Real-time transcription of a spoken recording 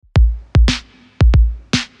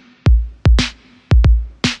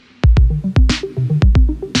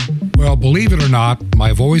believe it or not,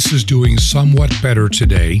 my voice is doing somewhat better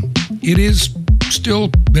today. It is still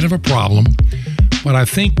a bit of a problem, but I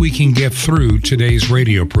think we can get through today's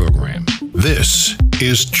radio program. This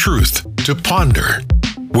is Truth to Ponder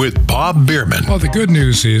with Bob Bierman. Well, the good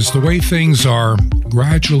news is the way things are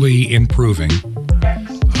gradually improving.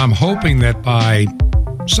 I'm hoping that by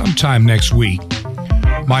sometime next week,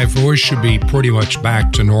 my voice should be pretty much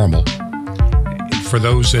back to normal. For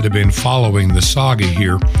those that have been following the saga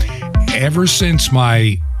here, ever since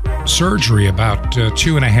my surgery about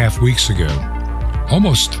 2.5 weeks ago,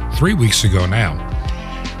 almost 3 weeks ago now,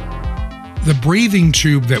 the breathing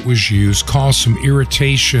tube that was used caused some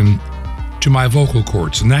irritation to my vocal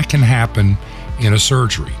cords, and that can happen in a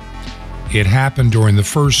surgery. It happened during the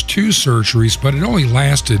first 2 surgeries, but it only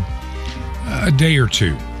lasted a day or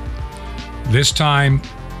 2. This time,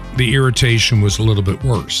 the irritation was a little bit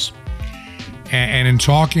worse. And in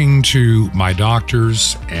talking to my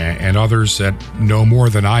doctors and others that know more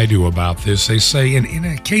than I do about this, they say in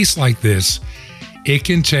a case like this, it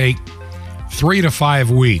can take 3 to 5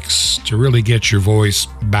 weeks to really get your voice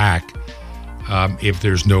back if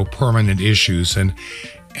there's no permanent issues. And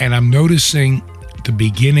I'm noticing the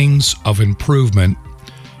beginnings of improvement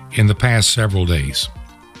in the past several days.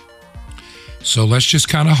 So let's just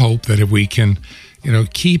kind of hope that if we can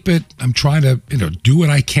keep it. I'm trying to, do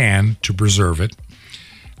what I can to preserve it.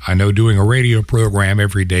 I know doing a radio program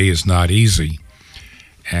every day is not easy,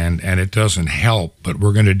 and it doesn't help, but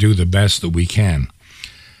we're going to do the best that we can.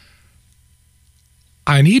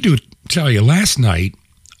 I need to tell you, last night,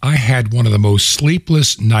 I had one of the most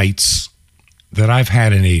sleepless nights that I've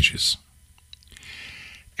had in ages.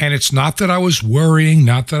 And it's not that I was worrying,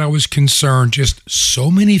 not that I was concerned, just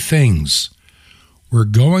so many things were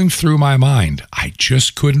going through my mind. I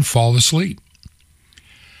just couldn't fall asleep.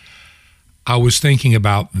 I was thinking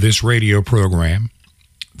about this radio program,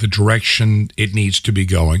 the direction it needs to be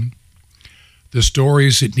going, the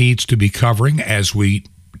stories it needs to be covering, as we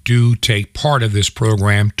do take part of this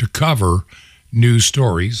program to cover news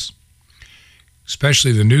stories,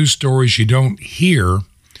 especially the news stories you don't hear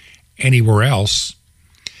anywhere else.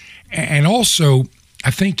 And also,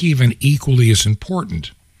 I think even equally as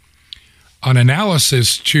important, an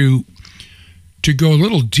analysis to go a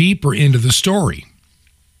little deeper into the story.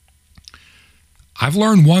 I've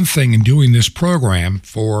learned one thing in doing this program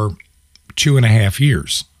for 2.5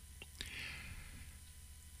 years.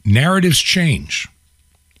 Narratives change,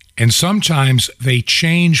 and sometimes they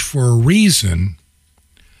change for a reason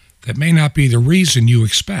that may not be the reason you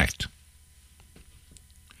expect.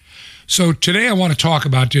 So today I want to talk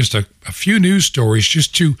about just a few news stories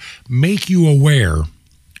just to make you aware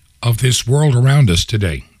of this world around us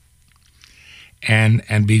today,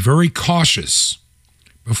 and be very cautious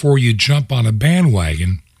before you jump on a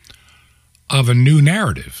bandwagon of a new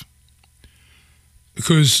narrative.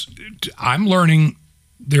 Because I'm learning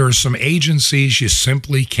there are some agencies you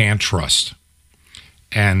simply can't trust.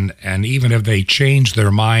 And even if they change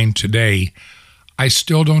their mind today, I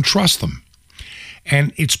still don't trust them.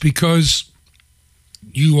 And it's because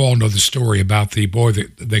you all know the story about the boy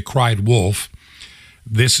that cried wolf.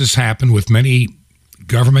 This has happened with many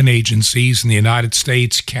government agencies in the United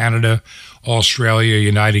States, Canada, Australia,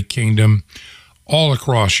 United Kingdom, all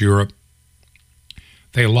across Europe.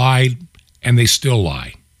 They lied, and they still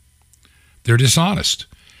lie. They're dishonest.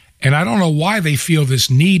 And I don't know why they feel this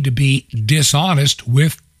need to be dishonest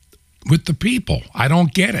with the people. I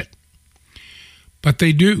don't get it. But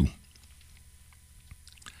they do.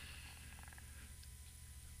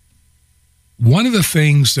 One of the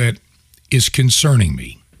things that is concerning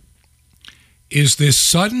me is this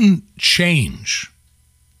sudden change.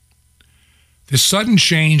 This sudden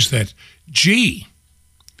change that,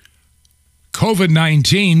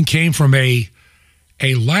 COVID-19 came from a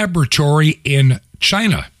laboratory in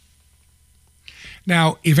China.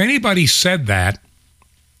 Now, if anybody said that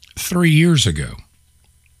 3 years ago,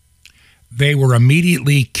 they were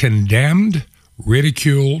immediately condemned,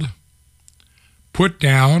 ridiculed, put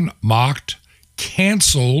down, mocked,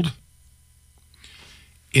 canceled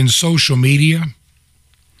in social media,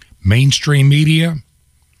 mainstream media.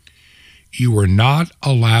 You were not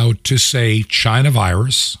allowed to say China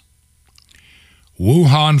virus,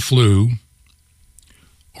 Wuhan flu,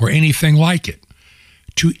 or anything like it.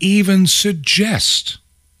 To even suggest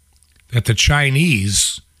that the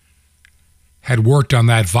Chinese had worked on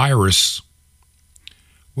that virus,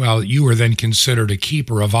 well, you were then considered a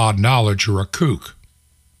keeper of odd knowledge or a kook.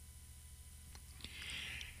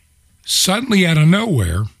 Suddenly, out of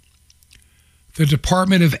nowhere, the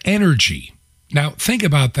Department of Energy. Now, think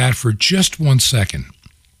about that for just 1 second.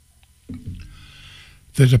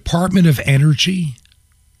 The Department of Energy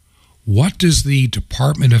What does the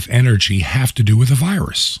Department of Energy have to do with the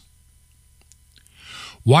virus?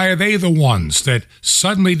 Why are they the ones that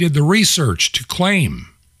suddenly did the research to claim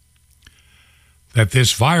that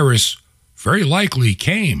this virus very likely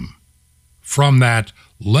came from that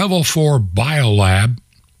level 4 biolab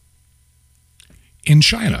in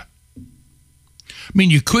China? I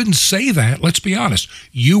mean, you couldn't say that. Let's be honest.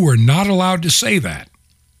 You were not allowed to say that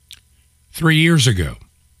 3 years ago,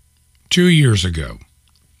 2 years ago,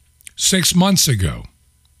 6 months ago,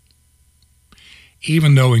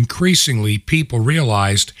 even though increasingly people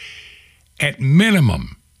realized at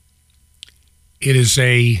minimum it is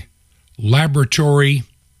a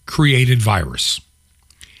laboratory-created virus.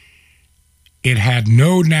 It had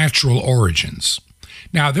no natural origins.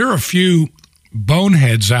 Now, there are a few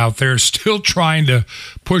boneheads out there still trying to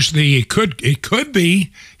push it could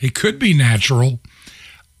be natural.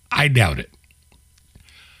 I doubt it.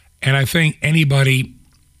 And I think anybody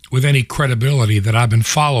with any credibility that I've been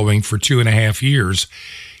following for 2.5 years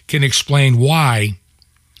can explain why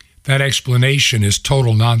that explanation is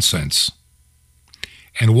total nonsense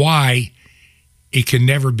and why it can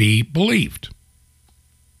never be believed.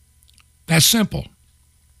 That's simple.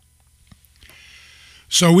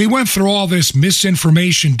 So we went through all this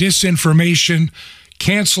misinformation, disinformation,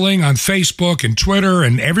 canceling on Facebook and Twitter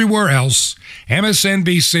and everywhere else,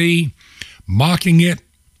 MSNBC mocking it.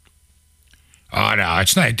 Oh, no,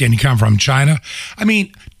 it didn't come from China. I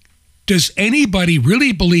mean, does anybody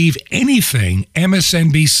really believe anything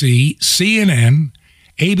MSNBC, CNN,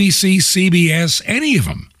 ABC, CBS, any of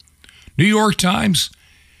them, New York Times,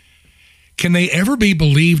 can they ever be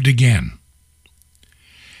believed again?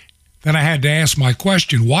 Then I had to ask my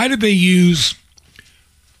question, why did they use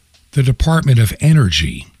the Department of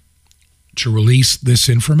Energy to release this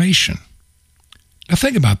information? Now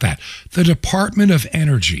think about that. The Department of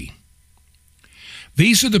Energy.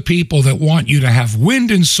 These are the people that want you to have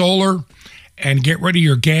wind and solar and get rid of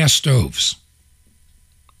your gas stoves.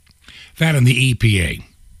 That and the EPA.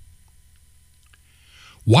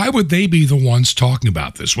 Why would they be the ones talking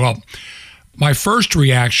about this? Well, my first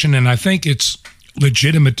reaction, and I think it's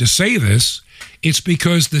legitimate to say this, it's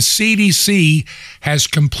because the CDC has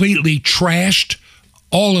completely trashed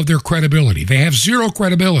all of their credibility. They have zero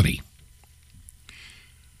credibility.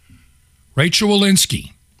 Rachel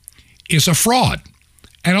Walensky is a fraud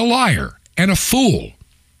and a liar and a fool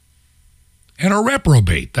and a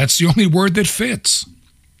reprobate. That's the only word that fits.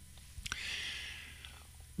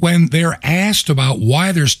 When they're asked about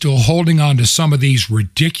why they're still holding on to some of these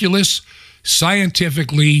ridiculous,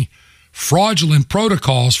 scientifically fraudulent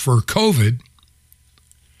protocols for COVID,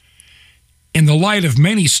 in the light of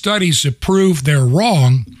many studies that prove they're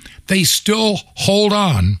wrong, they still hold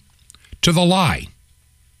on to the lie.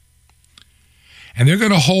 And they're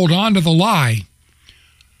going to hold on to the lie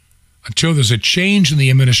until there's a change in the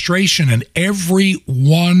administration and every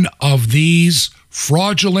one of these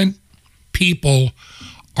fraudulent people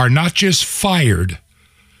are not just fired,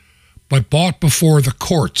 but brought before the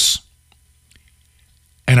courts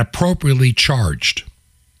and appropriately charged.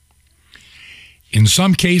 In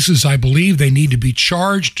some cases, I believe they need to be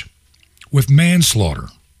charged with manslaughter,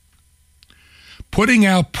 putting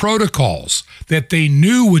out protocols that they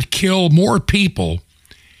knew would kill more people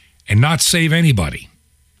and not save anybody.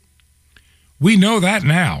 We know that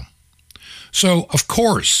now. So, of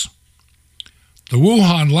course, the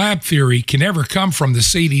Wuhan lab theory can never come from the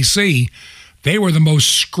CDC. They were the most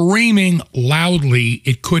screaming loudly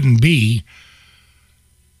it couldn't be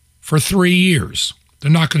for 3 years.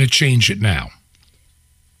 They're not going to change it now.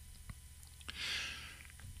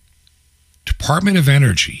 Department of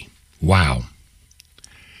Energy. Wow.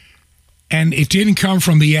 And it didn't come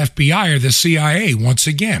from the FBI or the CIA, once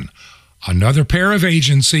again. Another pair of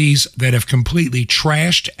agencies that have completely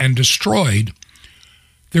trashed and destroyed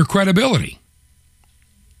their credibility.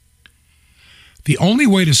 The only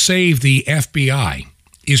way to save the FBI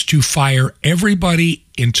is to fire everybody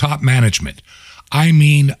in top management. I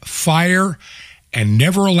mean, fire and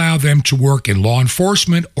never allow them to work in law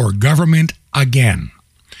enforcement or government again.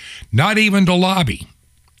 Not even to lobby.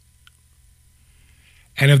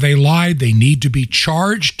 And if they lied, they need to be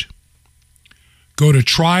charged, go to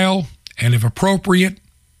trial, and if appropriate,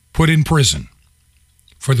 put in prison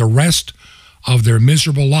for the rest of their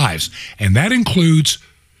miserable lives. And that includes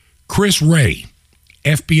Chris Wray,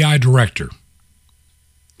 FBI director.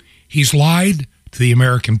 He's lied to the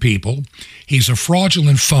American people. He's a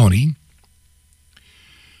fraudulent phony.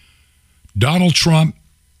 Donald Trump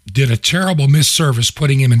did a terrible misservice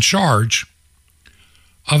putting him in charge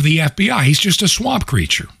of the FBI. He's just a swamp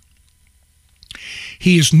creature.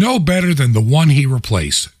 He is no better than the one he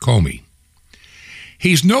replaced, Comey.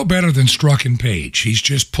 He's no better than Strzok and Page. He's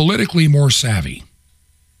just politically more savvy.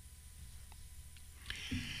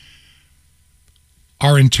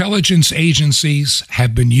 Our intelligence agencies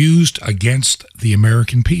have been used against the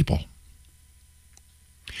American people.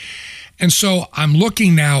 And so I'm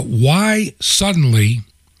looking now, why suddenly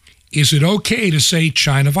is it okay to say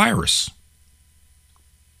China virus?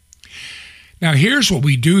 Now, here's what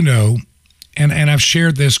we do know, and I've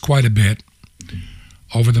shared this quite a bit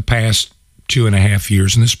over the past 2.5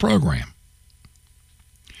 years in this program.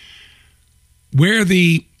 Where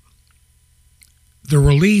the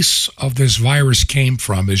release of this virus came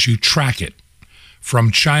from, as you track it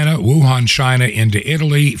from China, Wuhan, China, into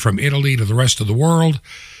Italy, from Italy to the rest of the world,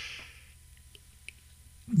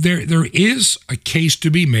 there is a case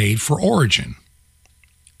to be made for origin.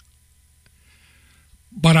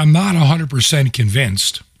 But I'm not 100%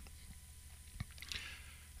 convinced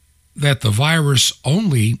that the virus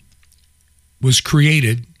only was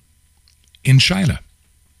created in China.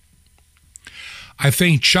 I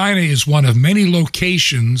think China is one of many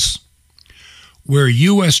locations where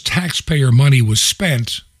U.S. taxpayer money was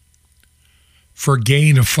spent for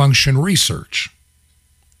gain-of-function research.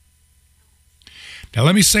 Now,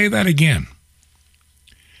 let me say that again.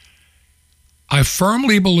 I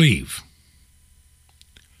firmly believe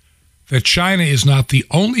that China is not the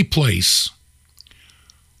only place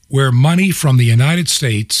where money from the United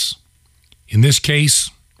States, in this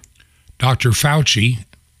case, Dr. Fauci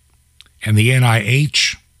and the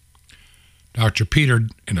NIH,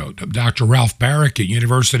 Dr. Ralph Barrick at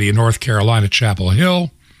University of North Carolina, Chapel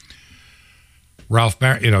Hill,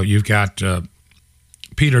 you've got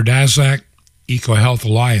Peter Daszak, EcoHealth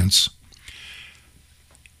Alliance.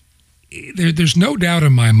 There's no doubt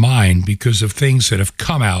in my mind, because of things that have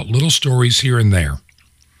come out, little stories here and there.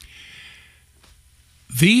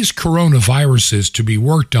 These coronaviruses to be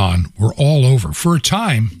worked on were all over. For a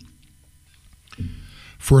time,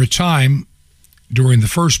 during the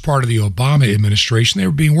first part of the Obama administration, they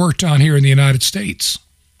were being worked on here in the United States.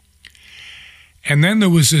 And then there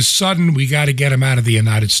was this sudden, we got to get them out of the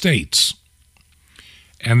United States.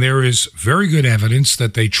 And there is very good evidence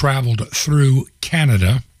that they traveled through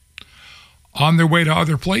Canada on their way to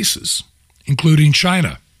other places, including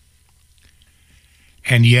China.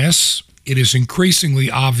 And yes, it is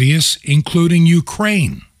increasingly obvious, including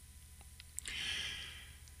Ukraine.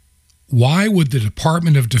 Why would the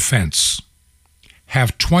Department of Defense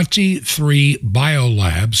have 23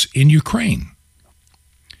 biolabs in Ukraine?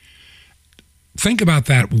 Think about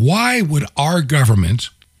that. Why would our government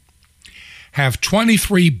have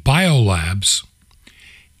 23 biolabs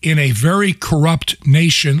in a very corrupt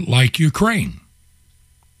nation like Ukraine?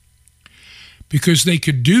 Because they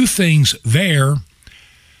could do things there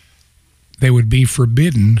they would be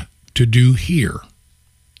forbidden to do here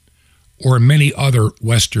or many other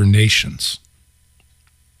Western nations.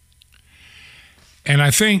 And I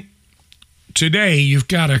think today you've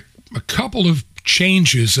got a couple of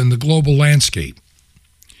changes in the global landscape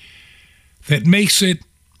that makes it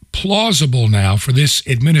plausible now for this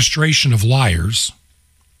administration of liars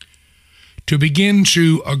to begin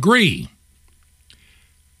to agree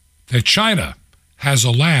that China has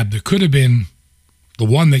a lab that could have been the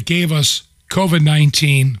one that gave us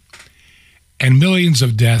COVID-19 and millions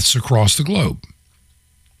of deaths across the globe.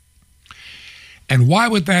 And why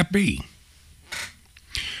would that be?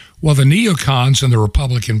 Well, the neocons in the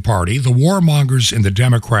Republican Party, the warmongers in the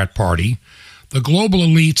Democrat Party, the global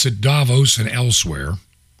elites at Davos and elsewhere,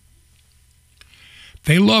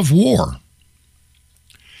 they love war.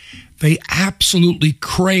 They absolutely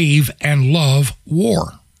crave and love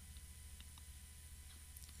war.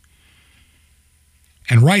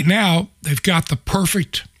 And right now, they've got the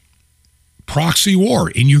perfect proxy war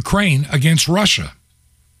in Ukraine against Russia.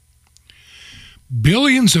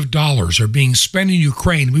 Billions of dollars are being spent in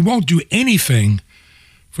Ukraine. We won't do anything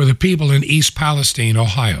for the people in East Palestine,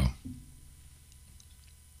 Ohio.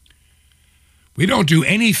 We don't do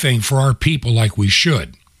anything for our people like we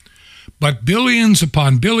should. But billions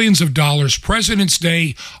upon billions of dollars, President's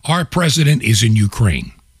Day, our president is in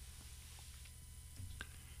Ukraine.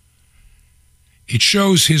 It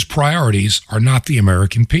shows his priorities are not the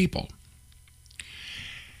American people.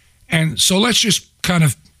 And so let's just kind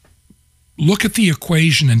of look at the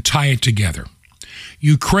equation and tie it together.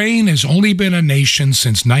 Ukraine has only been a nation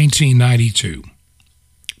since 1992,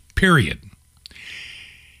 period.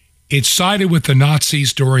 It sided with the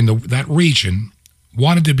Nazis during that region,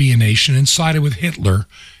 wanted to be a nation, and sided with Hitler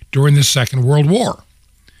during the Second World War.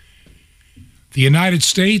 The United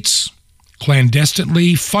States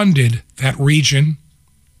clandestinely funded that region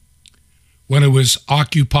when it was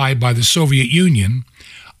occupied by the Soviet Union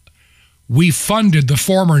we funded the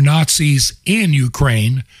former Nazis in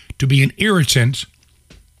Ukraine to be an irritant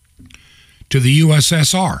to the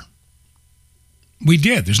USSR. We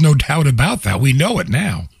did. There's no doubt about that. We know it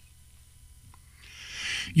now.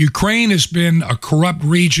 Ukraine has been a corrupt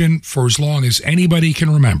region for as long as anybody can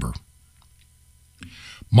remember.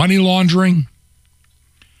 Money laundering,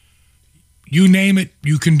 you name it,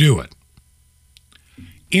 you can do it.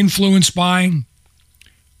 Influence buying,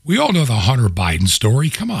 we all know the Hunter Biden story.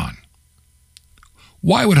 Come on.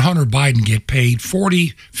 Why would Hunter Biden get paid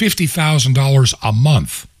 $40,000, $50,000 a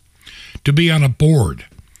month to be on a board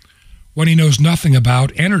when he knows nothing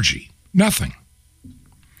about energy? Nothing.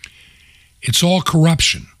 It's all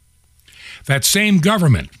corruption. That same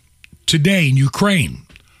government today in Ukraine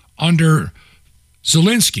under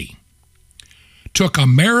Zelensky took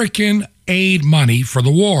American aid money for the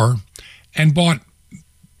war and bought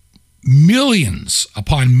millions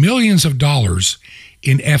upon millions of dollars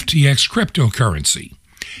in FTX cryptocurrency.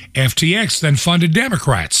 FTX then funded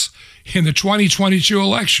Democrats in the 2022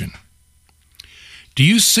 election. Do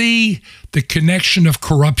you see the connection of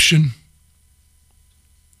corruption?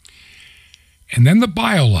 And then the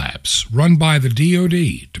biolabs run by the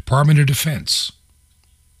DOD, Department of Defense.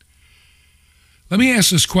 Let me ask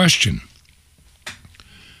this question.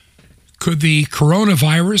 Could the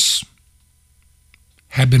coronavirus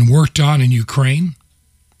have been worked on in Ukraine?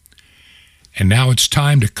 And now it's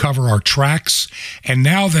time to cover our tracks. And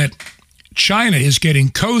now that China is getting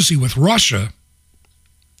cozy with Russia,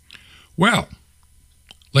 well,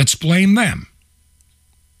 let's blame them.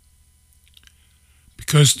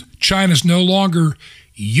 Because China's no longer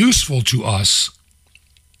useful to us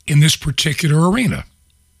in this particular arena.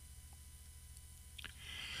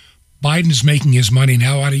 Biden is making his money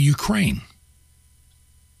now out of Ukraine.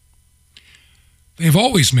 They've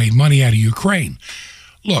always made money out of Ukraine.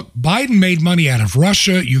 Look, Biden made money out of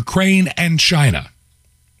Russia, Ukraine, and China.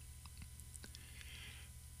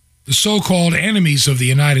 The so-called enemies of the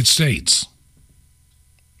United States.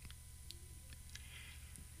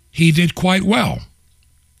 He did quite well.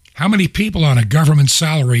 How many people on a government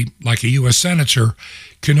salary, like a U.S. senator,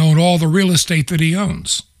 can own all the real estate that he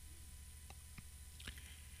owns?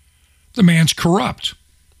 The man's corrupt.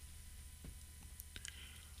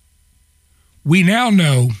 We now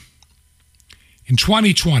know in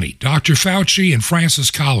 2020, Dr. Fauci and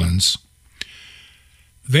Francis Collins,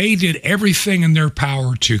 they did everything in their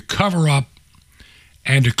power to cover up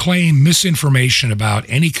and to claim misinformation about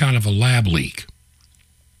any kind of a lab leak.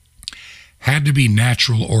 Had to be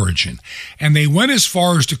natural origin. And they went as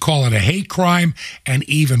far as to call it a hate crime and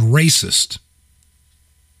even racist.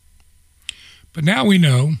 But now we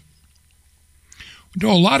know a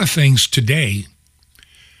lot of things today.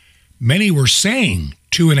 Many were saying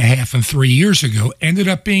 2.5 and 3 years ago ended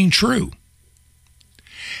up being true.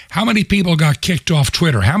 How many people got kicked off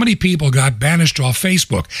Twitter? How many people got banished off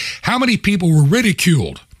Facebook? How many people were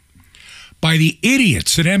ridiculed by the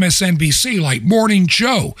idiots at MSNBC like Morning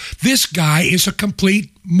Joe? This guy is a complete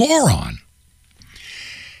moron.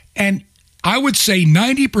 And I would say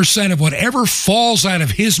 90% of whatever falls out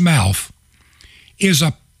of his mouth is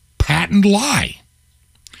a patent lie.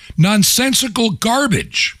 Nonsensical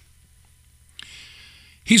garbage.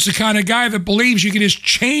 He's the kind of guy that believes you can just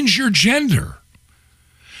change your gender.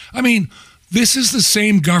 I mean, this is the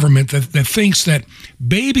same government that thinks that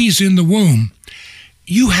babies in the womb,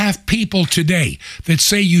 you have people today that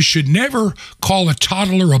say you should never call a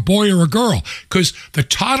toddler a boy or a girl because the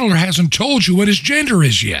toddler hasn't told you what his gender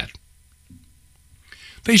is yet.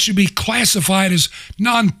 They should be classified as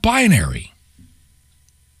non-binary.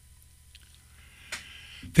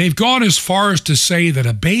 They've gone as far as to say that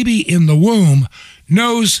a baby in the womb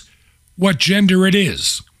knows what gender it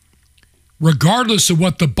is, regardless of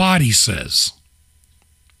what the body says.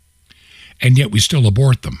 And yet we still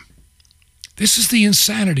abort them. This is the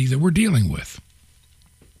insanity that we're dealing with.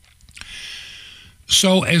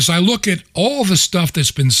 So as I look at all the stuff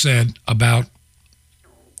that's been said about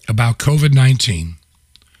COVID-19,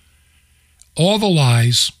 all the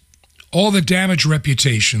lies, all the damaged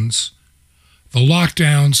reputations, the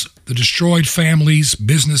lockdowns, the destroyed families,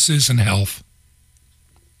 businesses, and health.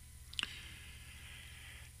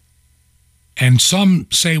 And some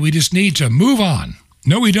say we just need to move on.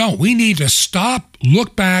 No, we don't. We need to stop,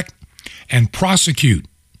 look back, and prosecute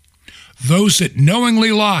those that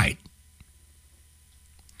knowingly lied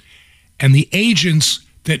and the agents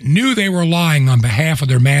that knew they were lying on behalf of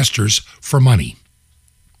their masters for money.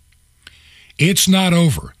 It's not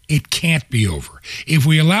over. It can't be over. If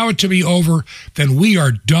we allow it to be over, then we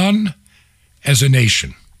are done as a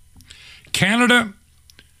nation. Canada,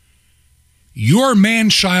 your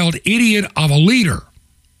man-child idiot of a leader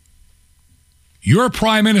your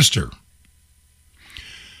prime minister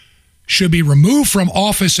should be removed from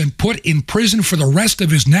office and put in prison for the rest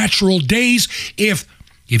of his natural days. If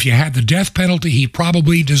you had the death penalty, he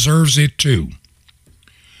probably deserves it too.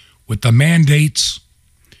 With the mandates,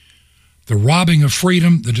 the robbing of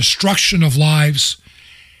freedom, the destruction of lives,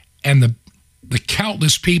 and the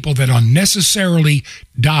countless people that unnecessarily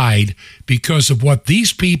died because of what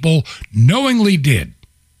these people knowingly did.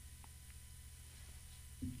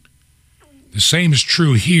 The same is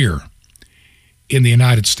true here in the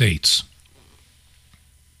United States.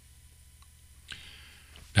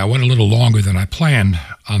 Now, I went a little longer than I planned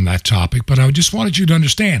on that topic, but I just wanted you to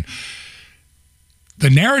understand the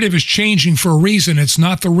narrative is changing for a reason. It's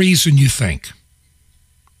not the reason you think.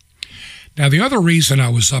 Now, the other reason I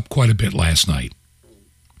was up quite a bit last night,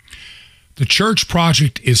 the church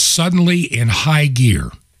project is suddenly in high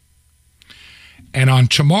gear. And on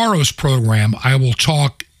tomorrow's program, I will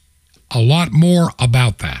talk a lot more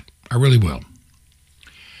about that. I really will.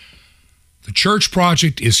 The church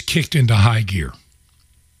project is kicked into high gear.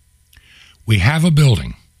 We have a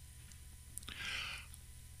building.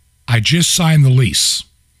 I just signed the lease.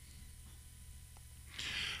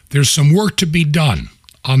 There's some work to be done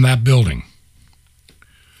on that building.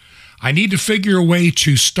 I need to figure a way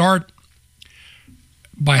to start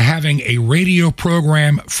by having a radio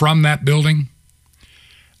program from that building,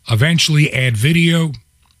 eventually add video.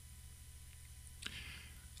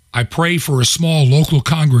 I pray for a small local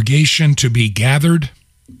congregation to be gathered.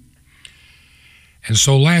 And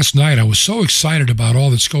so last night I was so excited about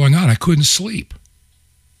all that's going on, I couldn't sleep.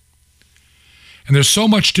 And there's so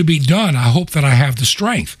much to be done. I hope that I have the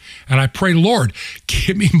strength. And I pray, Lord,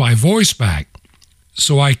 give me my voice back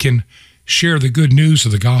so I can share the good news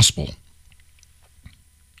of the gospel.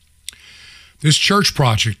 This church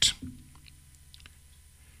project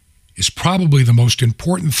is probably the most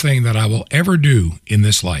important thing that I will ever do in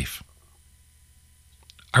this life.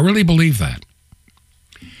 I really believe that.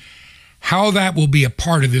 How that will be a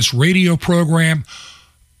part of this radio program,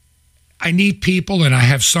 I need people, and I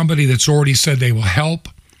have somebody that's already said they will help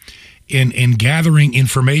in gathering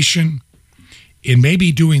information, in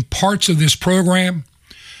maybe doing parts of this program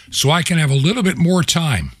so I can have a little bit more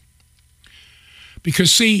time.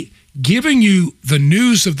 Because, see, giving you the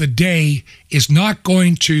news of the day is not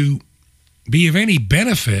going to be of any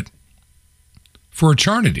benefit for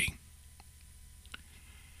eternity.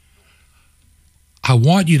 I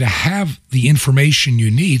want you to have the information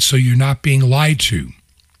you need so you're not being lied to.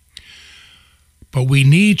 But we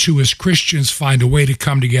need to, as Christians, find a way to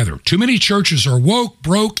come together. Too many churches are woke,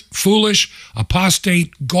 broke, foolish,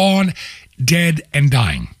 apostate, gone, dead, and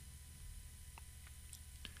dying.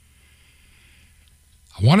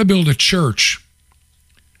 I want to build a church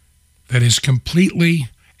that is completely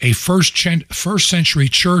a first century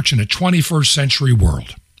church in a 21st century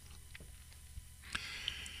world.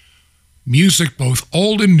 Music both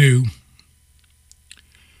old and new,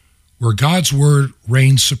 where God's word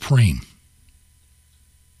reigns supreme.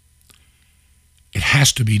 It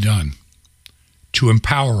has to be done to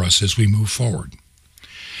empower us as we move forward.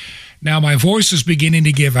 Now, my voice is beginning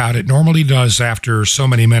to give out. It normally does after so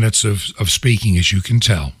many minutes of speaking, as you can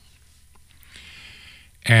tell.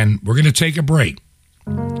 And we're going to take a break.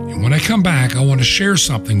 And when I come back, I want to share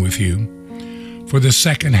something with you for the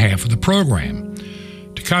second half of the program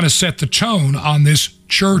to kind of set the tone on this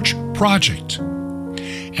church project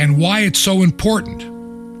and why it's so important.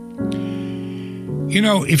 You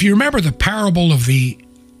know, if you remember the parable of the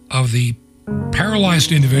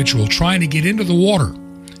paralyzed individual trying to get into the water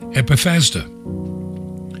at Bethesda,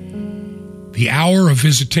 the hour of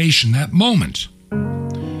visitation, that moment.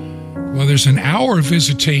 Well, there's an hour of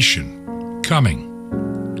visitation coming.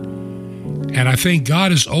 And I think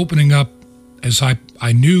God is opening up, as I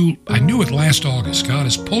knew it last August. God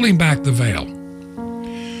is pulling back the veil.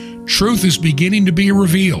 Truth is beginning to be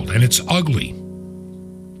revealed, and it's ugly.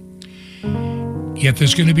 Yet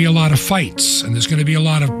there's going to be a lot of fights, and there's going to be a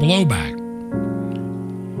lot of blowback.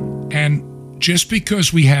 And just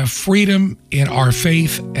because we have freedom in our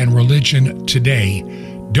faith and religion today,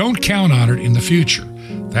 don't count on it in the future.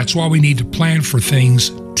 That's why we need to plan for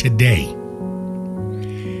things today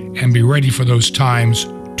and be ready for those times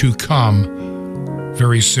to come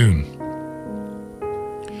very soon.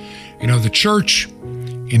 You know, the church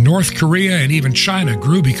in North Korea and even China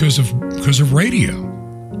grew because of radio.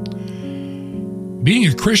 Being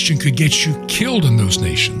a Christian could get you killed in those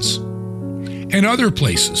nations and other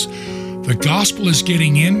places. The gospel is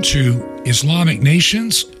getting into Islamic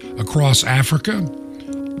nations across Africa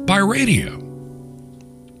by radio.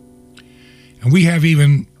 And we have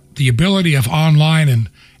even the ability of online and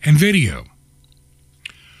video.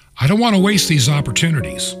 I don't want to waste these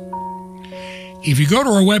opportunities. If you go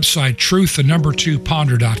to our website,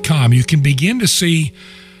 truth2ponder.com, you can begin to see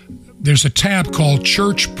there's a tab called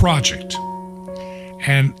Church Project.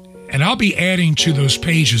 And I'll be adding to those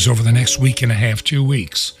pages over the next week and a half, 2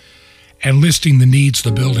 weeks, and listing the needs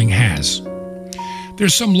the building has.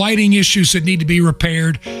 There's some lighting issues that need to be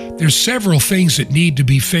repaired. There's several things that need to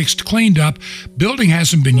be fixed, cleaned up. Building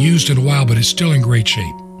hasn't been used in a while, but it's still in great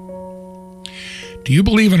shape. Do you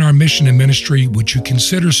believe in our mission and ministry? Would you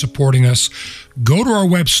consider supporting us? Go to our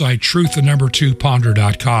website,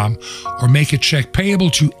 truth2ponder.com, or make a check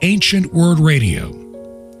payable to Ancient Word Radio.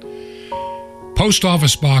 Post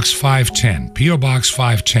Office Box 510, P.O. Box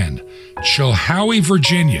 510, Chilhowie,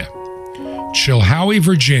 Virginia. Chilhowie,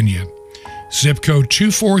 Virginia. Zip code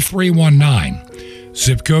 24319.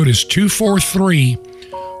 Zip code is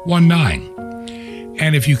 24319.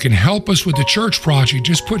 And if you can help us with the church project,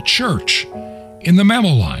 just put church in the memo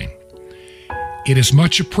line. It is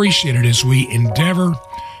much appreciated as we endeavor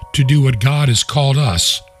to do what God has called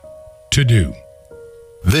us to do.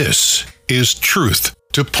 This is Truth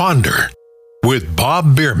to Ponder with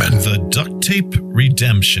Bob Bierman. The duct tape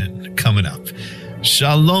redemption coming up.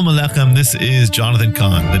 Shalom Aleichem. This is Jonathan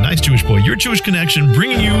Kahn, the nice Jewish boy, your Jewish connection,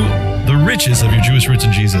 bringing you the riches of your Jewish roots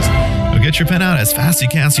in Jesus. Now get your pen out as fast as you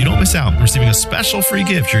can so you don't miss out on receiving a special free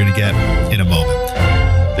gift you're going to get in a moment.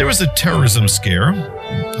 There was a terrorism scare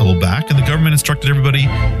a little back, and the government instructed everybody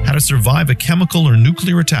how to survive a chemical or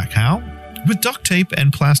nuclear attack. How? With duct tape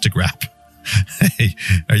and plastic wrap. Hey,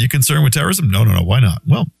 are you concerned with terrorism? No. Why not?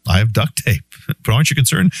 Well, I have duct tape. But aren't you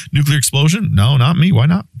concerned? Nuclear explosion? No, not me. Why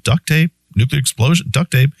not? Duct tape, nuclear explosion,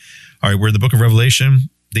 duct tape. All right, we're in the book of Revelation.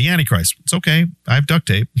 The Antichrist. It's okay. I have duct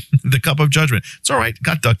tape. The cup of judgment. It's all right.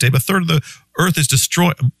 Got duct tape. A third of the earth is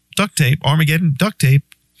destroyed. Duct tape. Armageddon. Duct tape.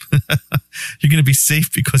 You're going to be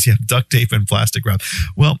safe because you have duct tape and plastic wrap.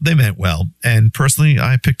 Well, they meant well. And personally,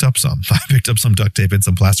 I picked up some. I picked up some duct tape and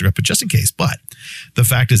some plastic wrap, but just in case. But the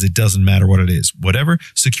fact is, it doesn't matter what it is. Whatever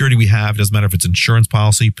security we have, doesn't matter if it's insurance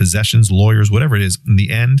policy, possessions, lawyers, whatever it is. In the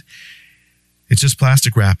end, it's just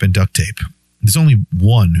plastic wrap and duct tape. There's only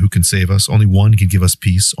one who can save us. Only one can give us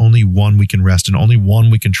peace. Only one we can rest in. Only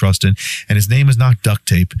one we can trust in. And his name is not duct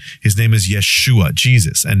tape. His name is Yeshua,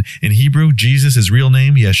 Jesus. And in Hebrew, Jesus, his real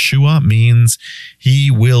name, Yeshua, means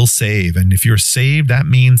he will save. And if you're saved, that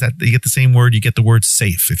means that you get the same word. You get the word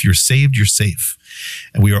safe. If you're saved, you're safe.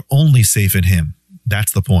 And we are only safe in him.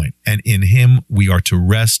 That's the point. And in him, we are to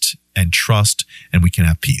rest and trust, and we can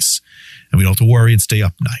have peace. And we don't have to worry and stay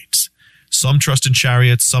up nights. Some trust in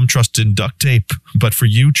chariots, some trust in duct tape, but for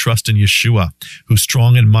you, trust in Yeshua, who's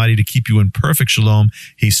strong and mighty to keep you in perfect shalom.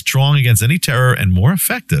 He's strong against any terror and more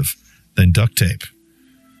effective than duct tape.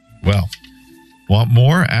 Well, want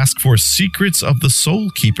more? Ask for Secrets of the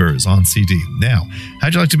Soul Keepers on CD. Now,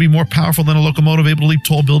 how'd you like to be more powerful than a locomotive, able to leap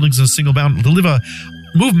tall buildings in a single bound,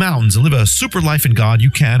 move mountains and live a super life in God?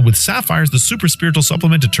 You can with Sapphires, the super spiritual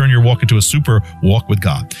supplement to turn your walk into a super walk with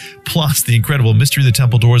God. Plus, the incredible Mystery of the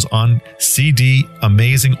Temple Doors on CD.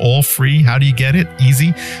 Amazing, all free. How do you get it?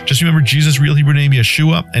 Easy. Just remember Jesus' real Hebrew name,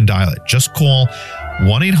 Yeshua, and dial it. Just call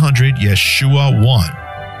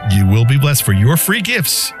 1-800-YESHUA-1. You will be blessed for your free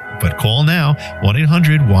gifts. But call now,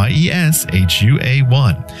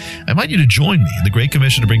 1-800-YESHUA-1. I invite you to join me in the Great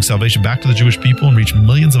Commission to bring salvation back to the Jewish people and reach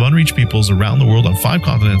millions of unreached peoples around the world on 5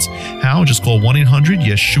 continents. How? Just call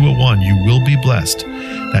 1-800-YESHUA-1. You will be blessed.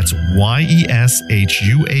 That's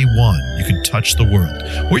YESHUA-1. You can touch the world.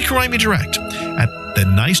 Or you can write me direct at The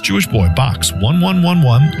Nice Jewish Boy, Box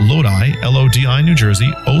 1111, Lodi, Lodi, New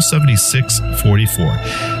Jersey, 07644.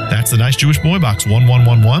 That's The Nice Jewish Boy, Box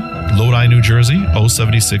 1111, Lodi, New Jersey,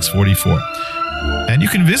 07644. And you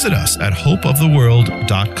can visit us at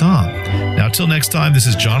hopeoftheworld.com. Now, till next time, this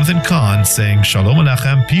is Jonathan Kahn saying Shalom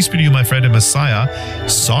Aleichem, peace be to you, my friend and Messiah,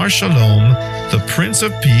 Sar Shalom, the Prince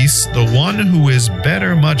of Peace, the one who is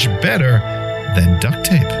better, much better than duct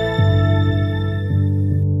tape.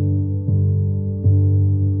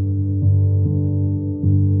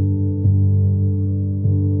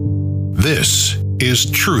 This is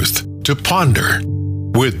Truth to Ponder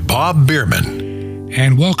with Bob Bierman.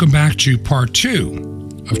 And welcome back to part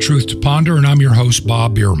 2 of Truth to Ponder, and I'm your host,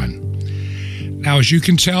 Bob Bierman. Now, as you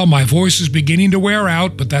can tell, my voice is beginning to wear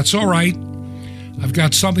out, but that's all right. I've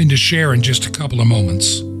got something to share in just a couple of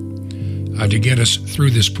moments to get us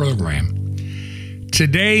through this program.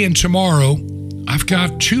 Today and tomorrow, I've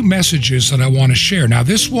got 2 messages that I want to share. Now,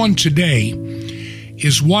 this one today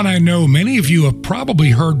is one I know many of you have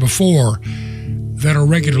probably heard before that are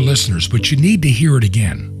regular listeners, but you need to hear it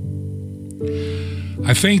again.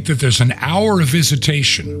 I think that there's an hour of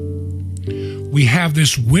visitation we have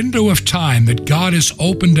this window of time that God has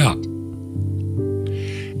opened up.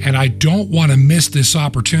 And I don't want to miss this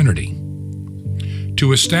opportunity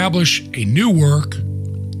to establish a new work,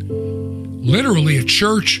 literally a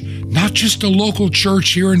church, not just a local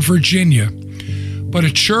church here in Virginia, but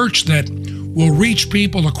a church that will reach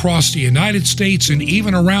people across the United States and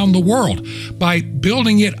even around the world by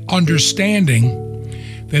building it understanding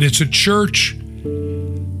that it's a church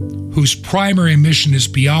whose primary mission is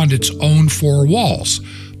beyond its own four walls.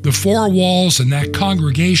 The four walls and that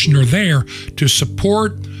congregation are there to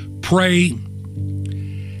support, pray,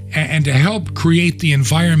 and to help create the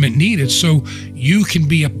environment needed so you can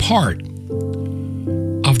be a part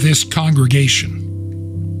of this congregation.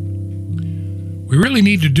 We really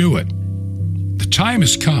need to do it. The time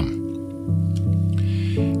has come.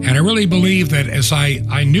 And I really believe that as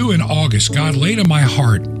I knew in August, God laid on my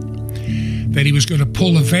heart that he was going to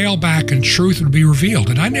pull the veil back and truth would be revealed.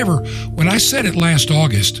 And when I said it last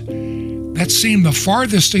August, that seemed the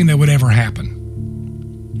farthest thing that would ever happen.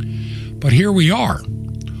 But here we are.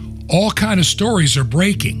 All kind of stories are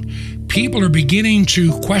breaking. People are beginning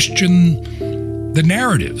to question the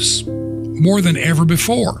narratives more than ever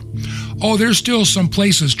before. Oh, there's still some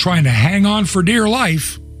places trying to hang on for dear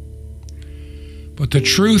life, but the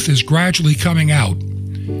truth is gradually coming out,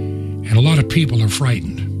 and a lot of people are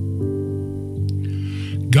frightened.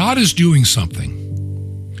 God is doing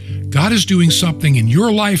something. God is doing something in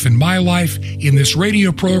your life, in my life, in this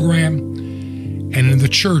radio program, and in the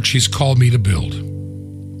church he's called me to build.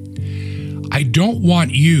 I don't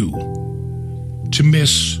want you to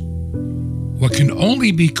miss what can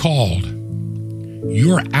only be called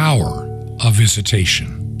your hour of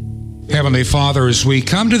visitation. Heavenly Father, as we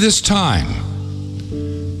come to this time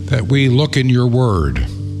that we look in your word,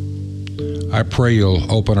 I pray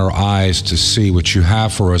you'll open our eyes to see what you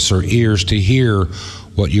have for us, our ears to hear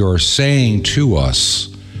what you are saying to us,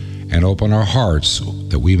 and open our hearts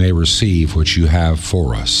that we may receive what you have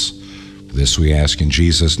for us. This we ask in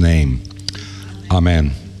Jesus' name.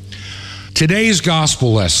 Amen. Today's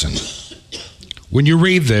gospel lesson, when you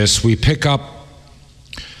read this, we pick up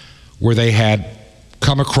where they had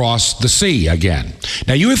come across the sea again.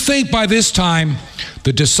 Now, you would think by this time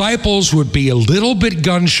the disciples would be a little bit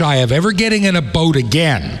gun shy of ever getting in a boat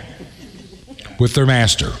again with their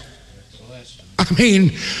master. I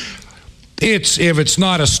mean, if it's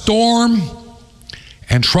not a storm,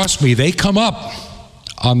 and trust me, they come up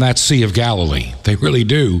on that Sea of Galilee. They really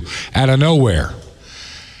do, out of nowhere.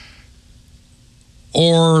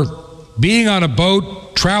 Or being on a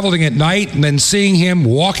boat, traveling at night, and then seeing him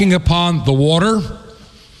walking upon the water.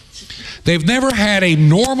 They've never had a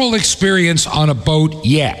normal experience on a boat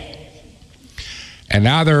yet. And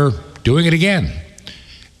now they're doing it again.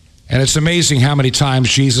 And it's amazing how many times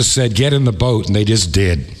Jesus said, "Get in the boat," and they just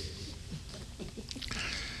did.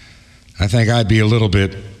 I think I'd be a little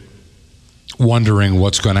bit wondering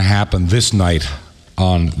what's going to happen this night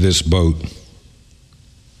on this boat.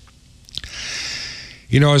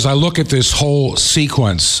 You know, as I look at this whole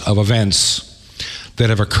sequence of events that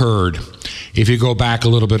have occurred, if you go back a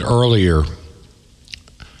little bit earlier,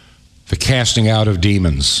 the casting out of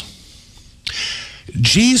demons.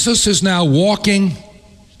 Jesus is now walking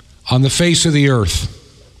on the face of the earth.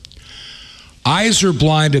 Eyes are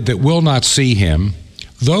blinded that will not see him.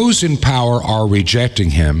 Those in power are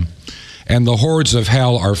rejecting him, and the hordes of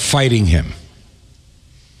hell are fighting him.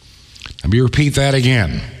 Let me repeat that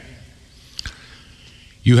again.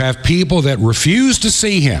 You have people that refuse to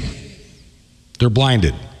see him. They're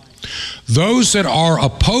blinded. Those that are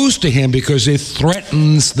opposed to him because it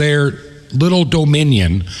threatens their little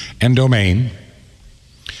dominion and domain.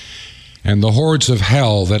 And the hordes of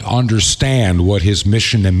hell that understand what his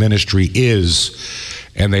mission and ministry is,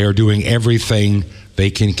 and they are doing everything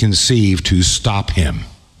they can conceive to stop him.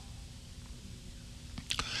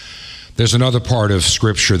 There's another part of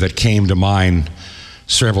Scripture that came to mind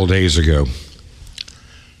several days ago.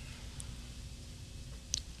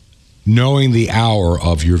 Knowing the hour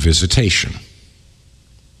of your visitation.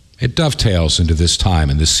 It dovetails into this time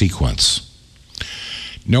and this sequence.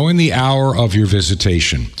 Knowing the hour of your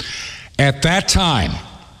visitation. At that time,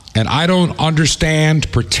 and I don't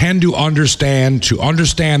pretend to understand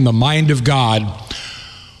the mind of God,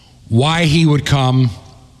 why he would come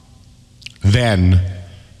then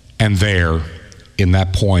and there in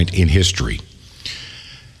that point in history.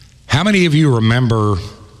 How many of you remember?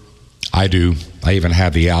 I do. I even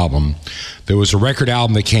have the album. There was a record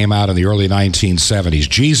album that came out in the early 1970s,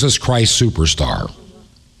 Jesus Christ Superstar.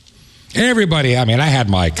 Everybody, I had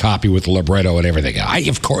my copy with the libretto and everything.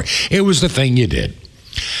 Of course, it was the thing you did.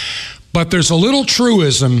 But there's a little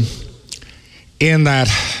truism in that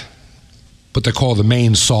what they call the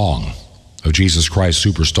main song of Jesus Christ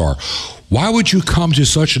Superstar. Why would you come to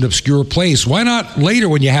such an obscure place? Why not later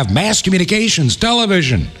when you have mass communications,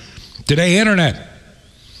 television, today internet?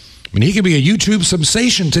 I mean, he could be a YouTube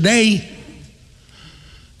sensation today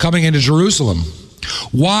coming into Jerusalem.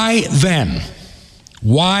 Why then?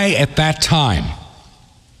 Why at that time?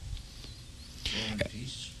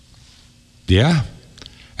 Yeah.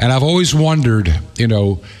 And I've always wondered,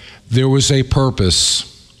 there was a purpose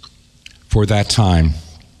for that time.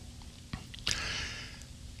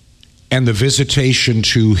 And the visitation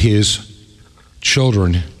to his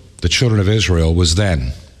children, the children of Israel, was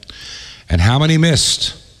then. And how many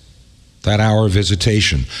missed that hour of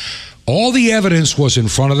visitation? All the evidence was in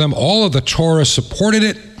front of them. All of the Torah supported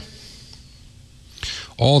it.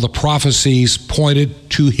 All the prophecies pointed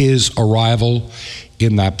to his arrival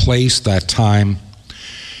in that place, that time.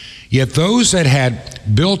 Yet those that had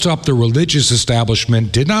built up the religious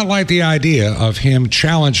establishment did not like the idea of him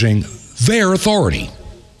challenging their authority.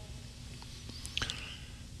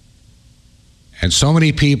 And so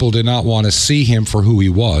many people did not want to see him for who he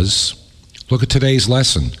was. Look at today's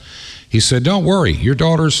lesson. He said, "Don't worry, your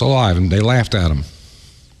daughter's alive," and they laughed at him.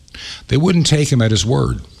 They wouldn't take him at his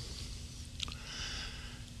word.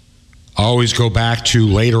 I always go back to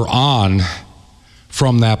later on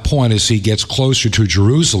from that point as he gets closer to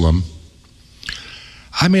Jerusalem.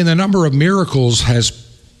 I mean, the number of miracles has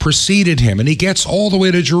preceded him, and he gets all the way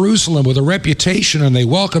to Jerusalem with a reputation, and they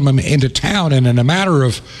welcome him into town, and in a matter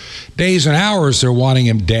of days and hours, they're wanting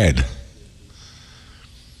him dead.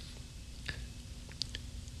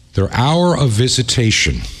 Their hour of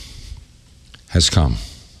visitation has come.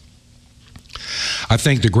 I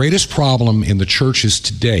think the greatest problem in the churches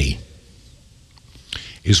today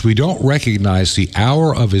is we don't recognize the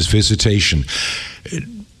hour of his visitation.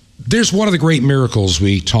 There's one of the great miracles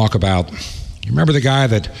we talk about. You remember the guy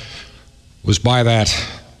that was by that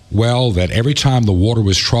well, that every time the water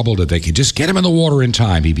was troubled, that they could just get him in the water in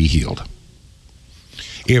time, he'd be healed.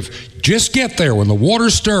 If just get there when the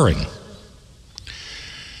water's stirring.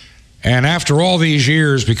 And after all these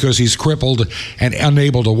years, because he's crippled and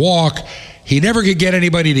unable to walk, he never could get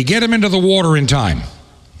anybody to get him into the water in time.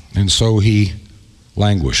 And so he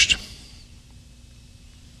languished.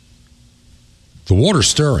 The water's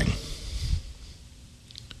stirring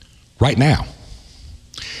right now.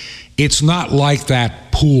 It's not like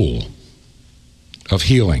that pool of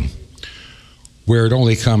healing where it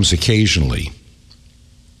only comes occasionally.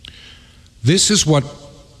 This is what,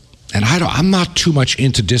 and I'm not too much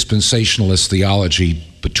into dispensationalist theology,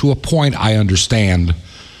 but to a point I understand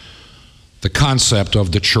the concept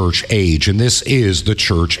of the church age, and this is the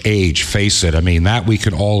church age, face it. I mean, that we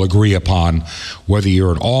can all agree upon, whether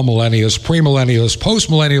you're an all-millennialist, premillennialist,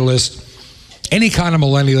 post-millennialist, any kind of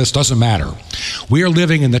millennialist, doesn't matter. We are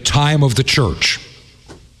living in the time of the church.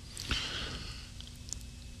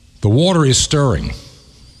 The water is stirring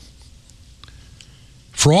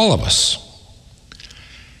for all of us.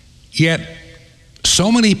 Yet,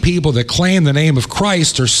 so many people that claim the name of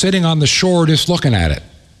Christ are sitting on the shore just looking at it.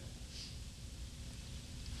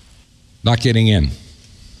 Not getting in.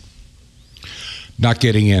 Not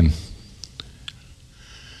getting in.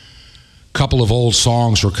 A couple of old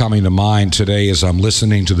songs were coming to mind today as I'm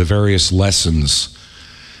listening to the various lessons.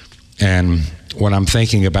 And when I'm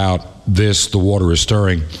thinking about this, the water is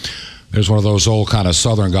stirring, there's one of those old kind of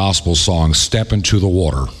Southern gospel songs, "Step into the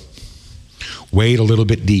water. Wade a little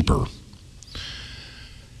bit deeper."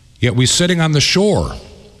 Yet we're sitting on the shore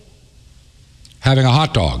having a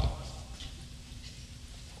hot dog,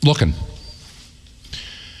 looking.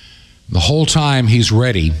 The whole time he's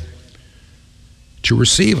ready to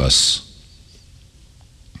receive us.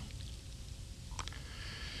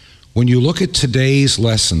 When you look at today's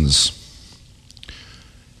lessons,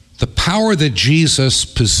 the power that Jesus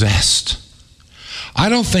possessed, I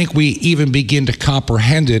don't think we even begin to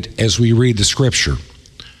comprehend it as we read the scripture.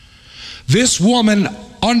 This woman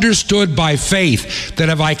understood by faith that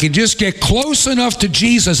if I could just get close enough to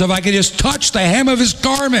Jesus, if I could just touch the hem of his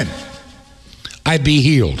garment, I'd be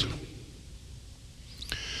healed.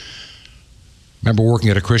 Remember working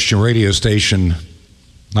at a Christian radio station,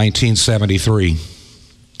 1973.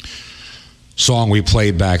 Song we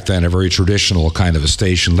played back then, a very traditional kind of a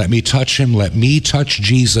station. Let me touch him, let me touch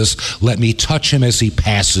Jesus, let me touch him as he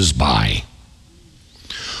passes by.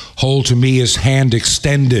 Hold to me his hand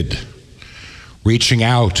extended, reaching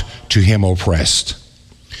out to him oppressed.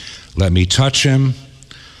 Let me touch him,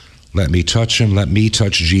 let me touch him, let me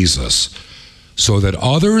touch Jesus, so that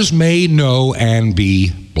others may know and be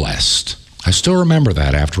blessed. I still remember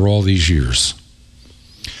that after all these years.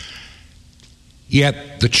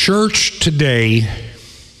 Yet the church today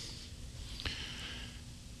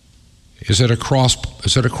is at a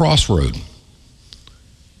crossroad.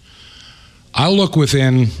 I look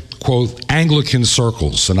within, quote, Anglican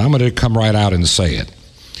circles, and I'm going to come right out and say it.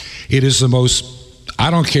 It is the most,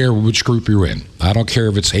 I don't care which group you're in. I don't care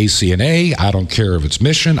if it's ACNA. I don't care if it's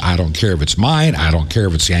Mission. I don't care if it's mine. I don't care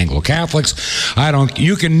if it's the Anglo-Catholics.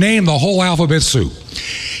 You can name the whole alphabet soup.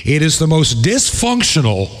 It is the most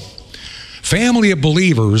dysfunctional family of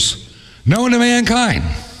believers known to mankind.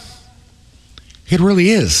 It really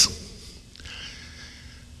is.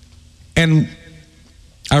 And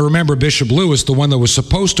I remember Bishop Lewis, the one that was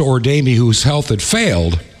supposed to ordain me, whose health had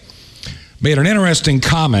failed, made an interesting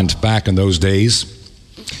comment back in those days,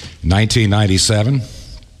 1997.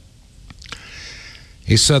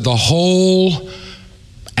 He said the whole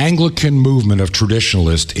Anglican movement of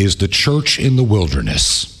traditionalists is the church in the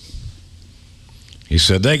wilderness. He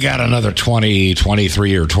said they got another 20,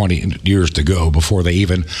 23 or 20 years to go before they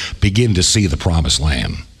even begin to see the promised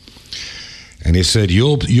land. And he said,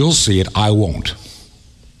 you'll see it, I won't.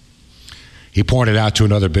 He pointed out to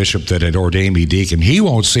another bishop that had ordained me deacon, he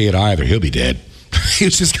won't see it either, he'll be dead. He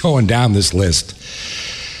was just going down this list.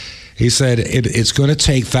 He said, it's going to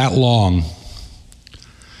take that long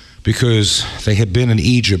because they had been in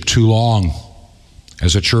Egypt too long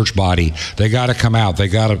as a church body. They got to come out. They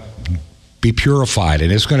got to be purified,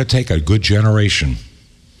 and it's going to take a good generation.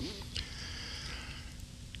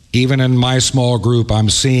 Even in my small group, I'm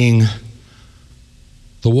seeing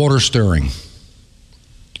the water stirring.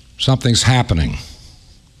 Something's happening.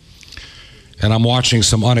 And I'm watching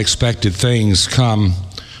some unexpected things come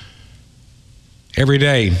every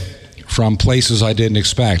day from places I didn't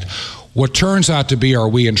expect. What turns out to be, are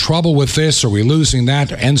we in trouble with this? Are we losing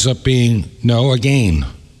that? Ends up being, no, a gain.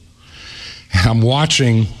 And I'm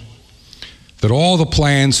watching that all the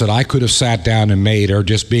plans that I could have sat down and made are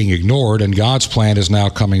just being ignored, and God's plan is now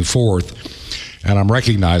coming forth. And I'm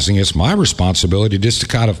recognizing it's my responsibility just to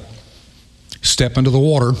kind of step into the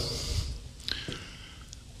water,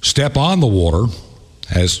 step on the water,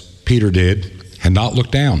 as Peter did, and not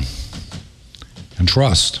look down, and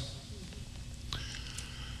trust.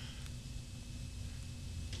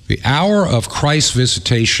 The hour of Christ's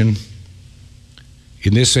visitation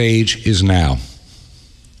in this age is now.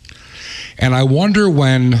 And I wonder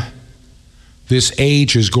when this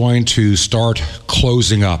age is going to start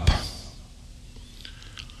closing up.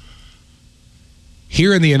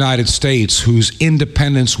 Here in the United States, whose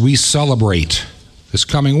independence we celebrate this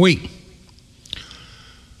coming week,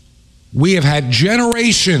 we have had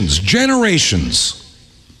generations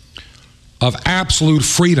of absolute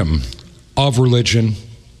freedom of religion,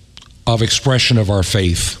 of expression of our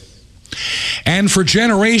faith. And for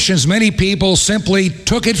generations, many people simply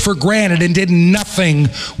took it for granted and did nothing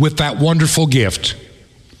with that wonderful gift.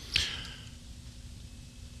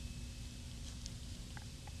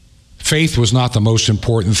 Faith was not the most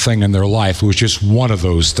important thing in their life. It was just one of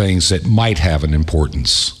those things that might have an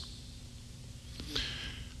importance.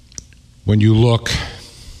 When you look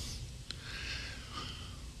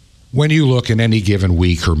in any given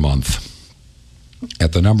week or month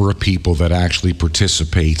at the number of people that actually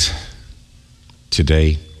participate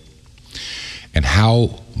today and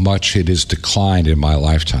how much it has declined in my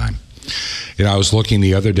lifetime. I was looking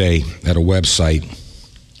the other day at a website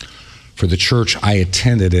for the church I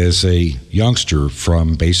attended as a youngster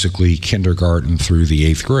from basically kindergarten through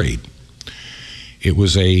the 8th grade. It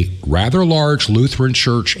was a rather large Lutheran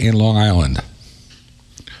church in Long Island.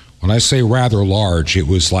 When I say rather large, it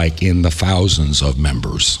was like in the thousands of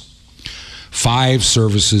members. 5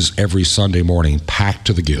 services every Sunday morning, packed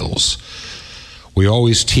to the gills. We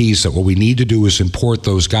always tease that what we need to do is import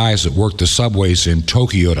those guys that work the subways in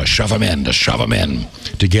Tokyo to shove them in,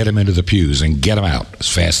 to get them into the pews and get them out as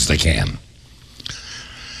fast as they can.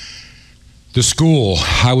 The school,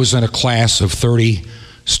 I was in a class of 30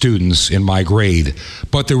 students in my grade,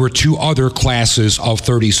 but there were 2 other classes of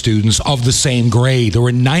 30 students of the same grade. There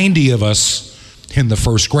were 90 of us in the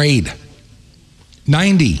first grade.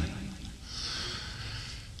 90.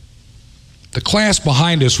 The class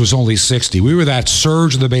behind us was only 60. We were that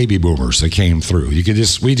surge of the baby boomers that came through.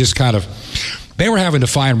 They were having to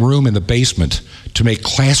find room in the basement to make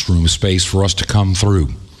classroom space for us to come through.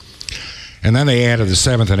 And then they added the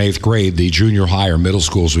 7th and 8th grade, the junior high or middle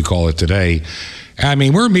school as we call it today. I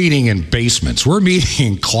mean, we're meeting in basements. We're meeting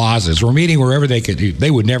in closets. We're meeting wherever they could.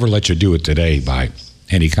 They would never let you do it today by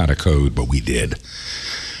any kind of code, but we did.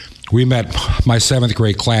 We met, my 7th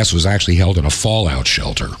grade class was actually held in a fallout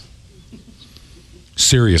shelter.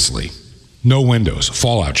 Seriously. No windows,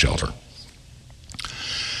 fallout shelter.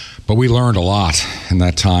 But we learned a lot in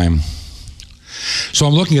that time. So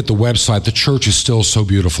I'm looking at the website. The church is still so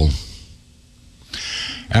beautiful.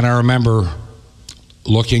 And I remember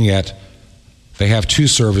looking at, they have 2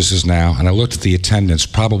 services now, and I looked at the attendance,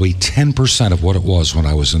 probably 10% of what it was when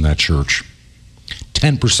I was in that church.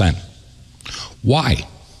 10%. Why?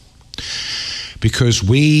 Because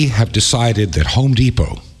we have decided that Home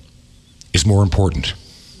Depot is more important.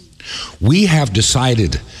 We have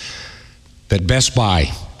decided that Best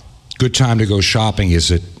Buy, good time to go shopping,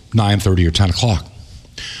 is at 9:30 or 10 o'clock.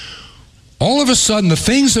 All of a sudden, the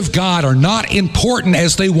things of God are not important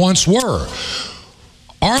as they once were.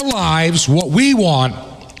 Our lives, what we want,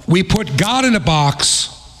 we put God in a box.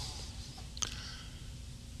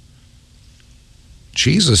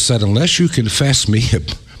 Jesus said, unless you confess me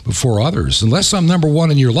before others, unless I'm number one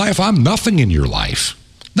in your life, I'm nothing in your life.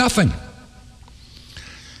 Nothing.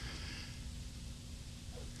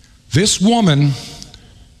 This woman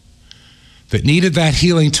that needed that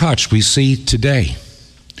healing touch we see today,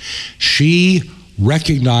 she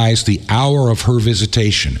recognized the hour of her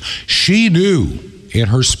visitation. She knew in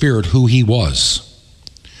her spirit who he was.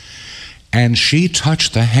 And she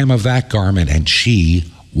touched the hem of that garment and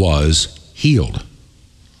she was healed.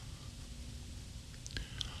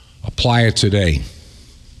 Apply it today.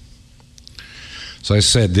 So I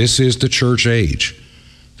said, this is the church age.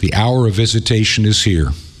 The hour of visitation is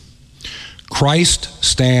here. Christ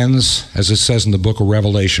stands, as it says in the book of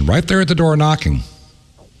Revelation, right there at the door knocking.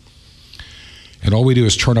 And all we do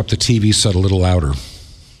is turn up the TV set a little louder,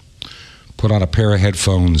 put on a pair of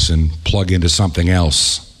headphones and plug into something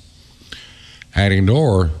else, and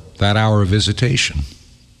ignore that hour of visitation.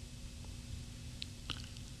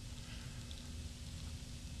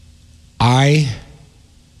 I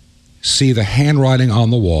see the handwriting on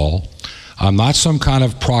the wall. I'm not some kind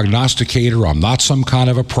of prognosticator. I'm not some kind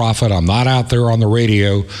of a prophet. I'm not out there on the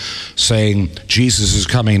radio saying Jesus is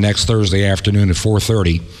coming next Thursday afternoon at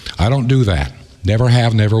 4:30. I don't do that. Never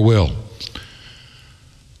have, never will.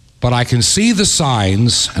 But I can see the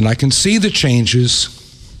signs and I can see the changes.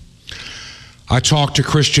 I talk to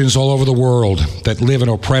Christians all over the world that live in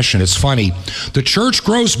oppression. It's funny. The church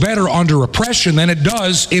grows better under oppression than it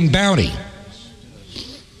does in bounty.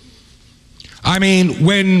 I mean,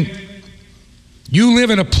 when you live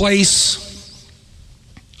in a place,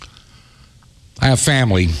 I have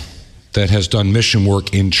family that has done mission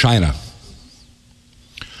work in China.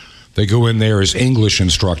 They go in there as English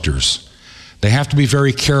instructors. They have to be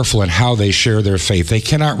very careful in how they share their faith. They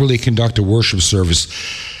cannot really conduct a worship service.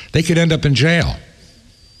 They could end up in jail.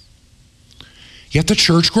 Yet the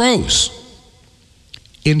church grows.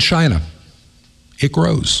 In China, it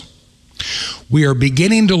grows. We are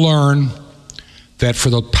beginning to learn that for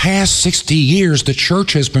the past 60 years, the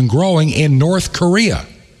church has been growing in North Korea,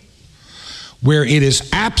 where it is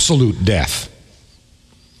absolute death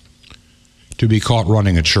to be caught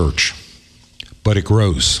running a church, but it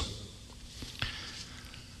grows.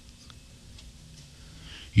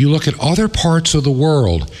 You look at other parts of the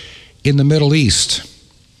world, in the Middle East,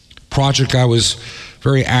 project I was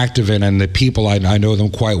very active in, and the people, I know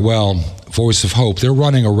them quite well, Voice of Hope, they're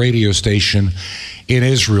running a radio station in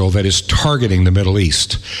Israel that is targeting the Middle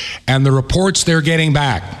East. And the reports they're getting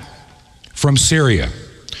back from Syria,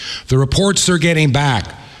 the reports they're getting back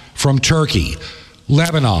from Turkey,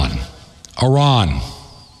 Lebanon, Iran,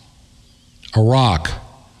 Iraq.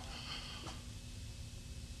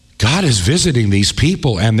 God is visiting these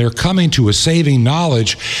people and they're coming to a saving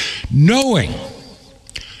knowledge, knowing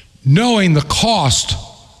the cost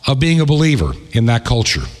of being a believer in that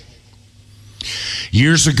culture.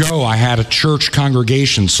 Years ago, I had a church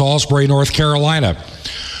congregation, Salisbury, North Carolina,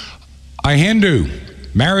 a Hindu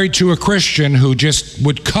married to a Christian who just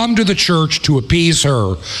would come to the church to appease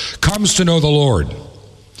her, comes to know the Lord,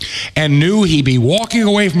 and knew he'd be walking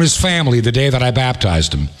away from his family the day that I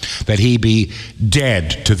baptized him, that he'd be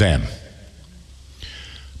dead to them.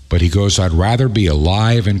 But he goes, I'd rather be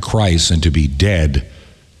alive in Christ than to be dead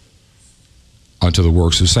unto the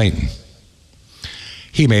works of Satan.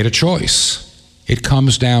 He made a choice. It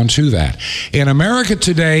comes down to that. In America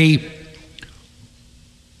today,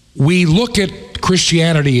 we look at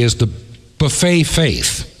Christianity as the buffet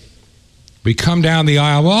faith. We come down the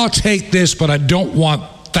aisle, well, I'll take this, but I don't want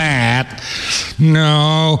that.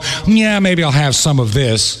 No, yeah, maybe I'll have some of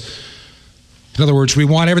this. In other words, we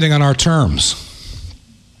want everything on our terms.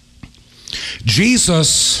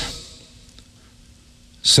 Jesus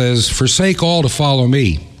says, forsake all to follow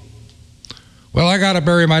me. Well, I got to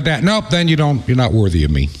bury my dad. Nope, then you're not worthy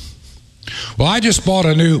of me. Well, I just bought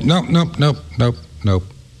a new, nope.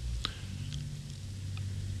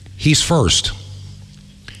 He's first.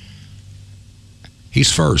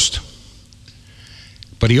 He's first.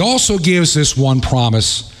 But he also gives this one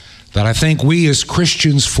promise that I think we as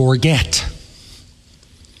Christians forget.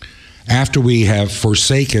 after we have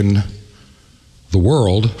forsaken the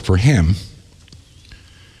world for him,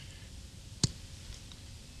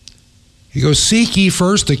 he goes, seek ye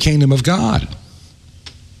first the kingdom of God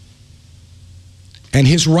and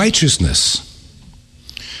his righteousness.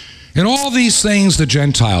 And all these things the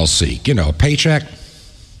Gentiles seek, a paycheck,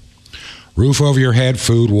 roof over your head,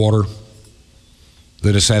 food, water,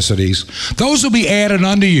 the necessities. Those will be added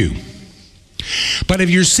unto you. But if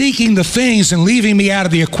you're seeking the things and leaving me out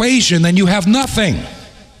of the equation, then you have nothing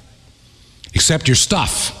except your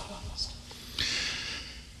stuff.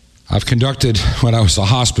 I've conducted, when I was a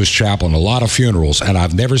hospice chaplain, a lot of funerals, and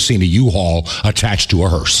I've never seen a U-Haul attached to a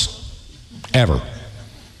hearse. Ever.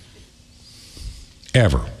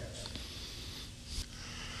 Ever.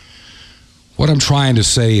 What I'm trying to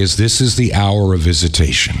say is this is the hour of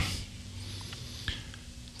visitation.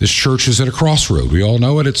 This church is at a crossroad. We all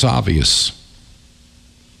know it. It's obvious.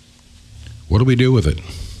 What do we do with it?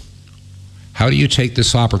 How do you take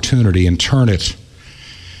this opportunity and turn it?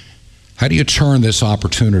 How do you turn this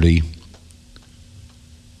opportunity?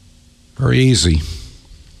 Very easy.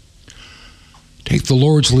 Take the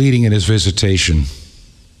Lord's leading in his visitation.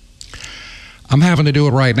 I'm having to do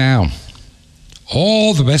it right now.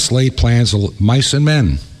 All the best laid plans of mice and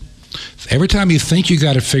men. Every time you think you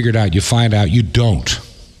got it figured out, you find out you don't.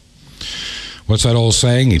 What's that old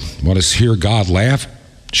saying? You want to hear God laugh?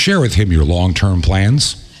 Share with him your long-term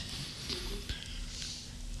plans.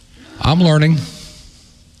 I'm learning,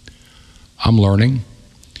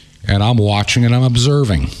 and I'm watching and I'm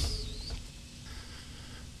observing.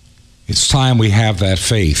 It's time we have that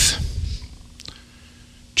faith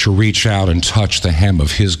to reach out and touch the hem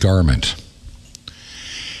of his garment.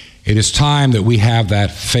 It is time that we have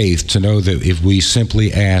that faith to know that if we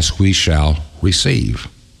simply ask, we shall receive.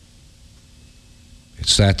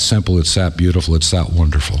 It's that simple, it's that beautiful, it's that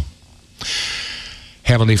wonderful.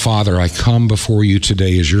 Heavenly Father, I come before you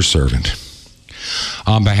today as your servant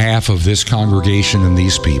on behalf of this congregation and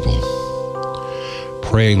these people,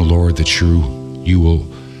 praying, Lord, that you will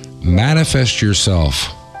manifest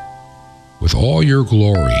yourself with all your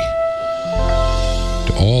glory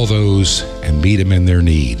to all those and meet them in their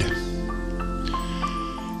need.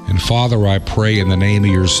 And Father, I pray in the name of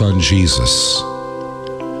your Son, Jesus,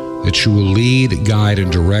 that you will lead, guide,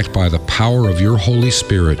 and direct by the power of your Holy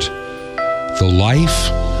Spirit the life,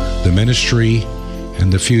 the ministry,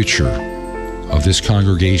 and the future of this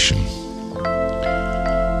congregation.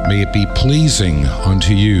 May it be pleasing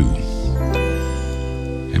unto you,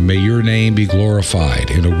 and may your name be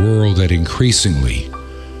glorified in a world that increasingly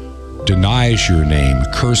denies your name,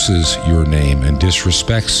 curses your name, and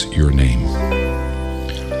disrespects your name.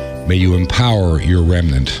 May you empower your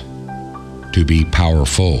remnant to be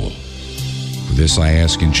powerful. For this I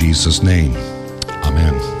ask in Jesus' name.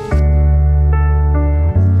 Amen.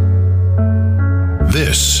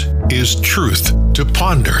 This is Truth to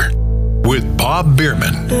Ponder with Bob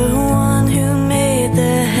Bierman. The one who made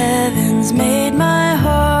the heavens made my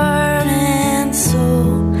heart and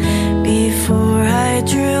soul. Before I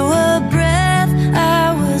drew a breath,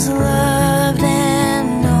 I was loved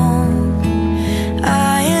and known.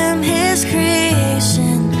 I am his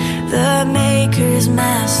creation, the maker's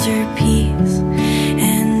masterpiece,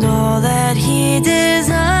 and all that he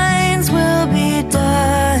designs will be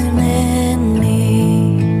done in me.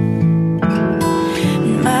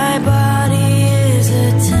 My body is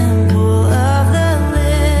a temple of the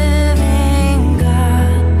living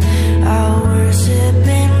God. I'll worship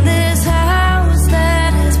him.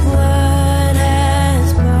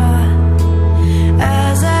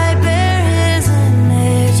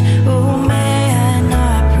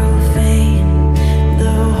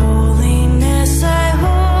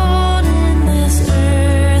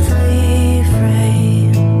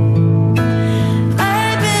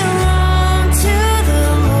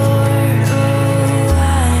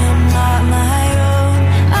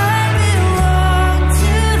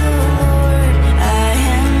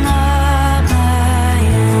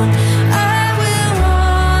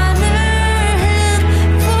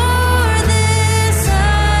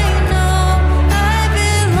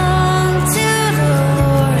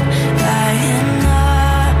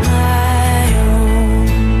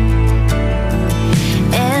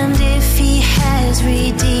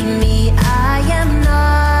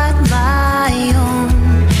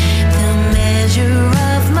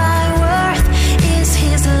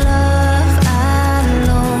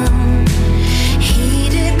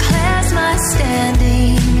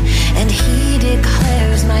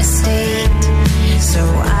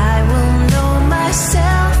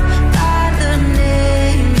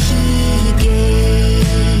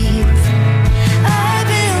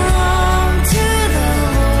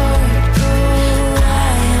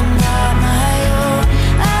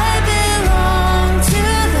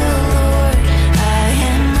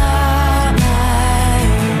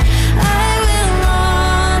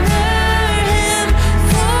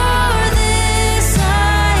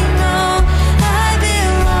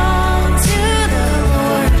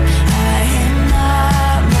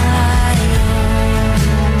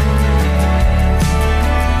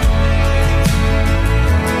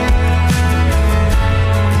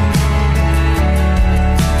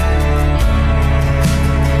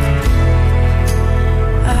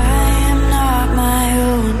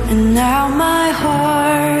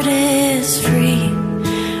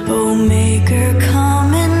 Maker,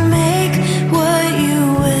 come and make what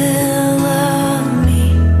you will of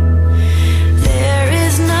me. There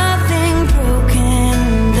is nothing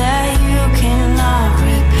broken that you cannot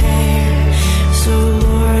repair. So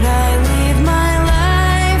Lord, I leave my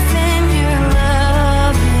life in your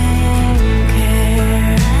loving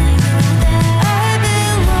care. I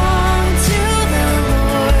belong to the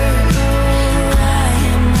Lord. I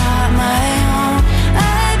am not my own.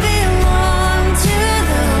 I belong to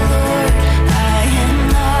the Lord. I am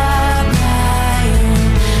not my own.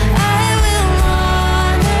 I will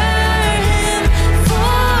honor him.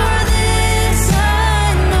 For this I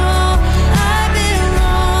know I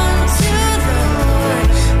belong to the Lord.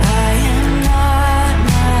 I am not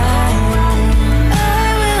my own. I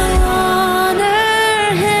will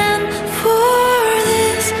honor him. For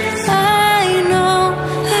this I know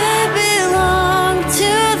I belong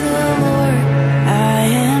to the Lord. I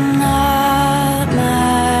am not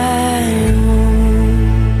my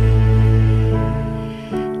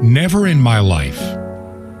own. Never in my life,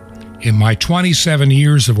 in my 27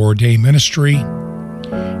 years of ordained ministry,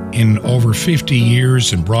 in over 50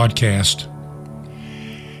 years in broadcast,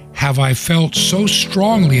 have I felt so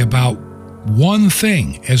strongly about one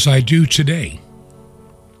thing as I do today.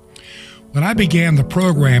 When I began the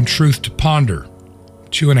program Truth to Ponder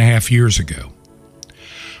 2.5 years ago,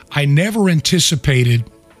 I never anticipated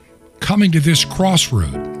coming to this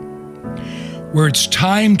crossroad where it's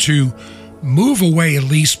time to move away at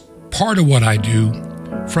least part of what I do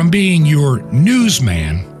from being your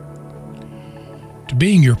newsman to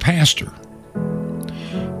being your pastor.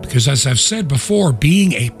 Because as I've said before,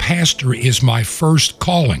 being a pastor is my first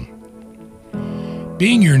calling.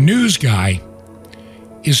 Being your news guy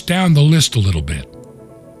is down the list a little bit.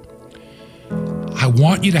 I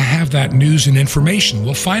want you to have that news and information.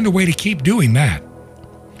 We'll find a way to keep doing that.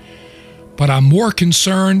 But I'm more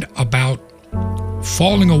concerned about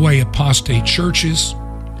falling away apostate churches,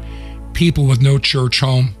 people with no church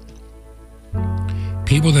home,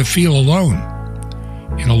 people that feel alone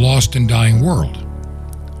in a lost and dying world.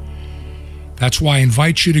 That's why I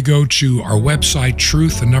invite you to go to our website,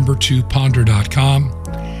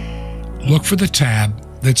 truth2ponder.com. Look for the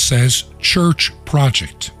tab that says Church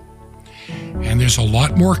Project. And there's a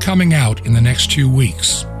lot more coming out in the next 2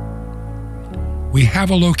 weeks. We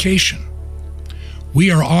have a location.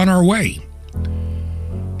 We are on our way.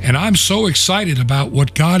 And I'm so excited about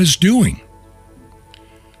what God is doing.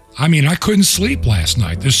 I mean, I couldn't sleep last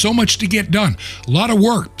night. There's so much to get done. A lot of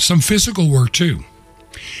work, some physical work too.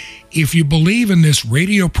 If you believe in this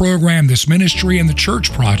radio program, this ministry, and the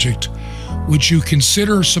Church Project, would you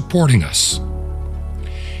consider supporting us?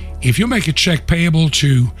 If you'll make a check payable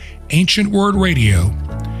to Ancient Word Radio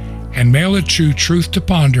and mail it to Truth to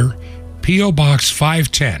Ponder, P.O. Box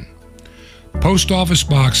 510, Post Office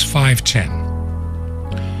Box 510.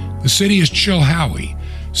 The city is Chilhowie,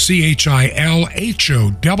 Chilhowie,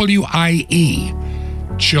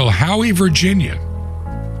 Chilhowie, Virginia.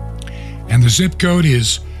 And the zip code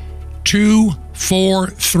is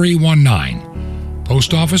 24319.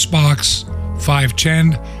 Post Office Box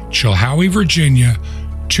 510, Chilhowie, Virginia,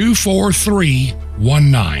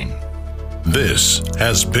 24319. This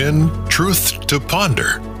has been Truth to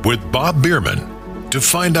Ponder with Bob Bierman. To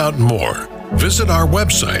find out more, visit our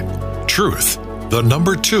website,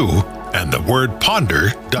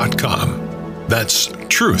 truth2ponder.com. That's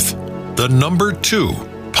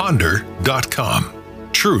truth2ponder.com.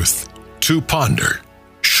 Truth to Ponder,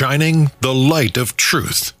 shining the light of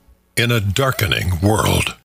truth in a darkening world.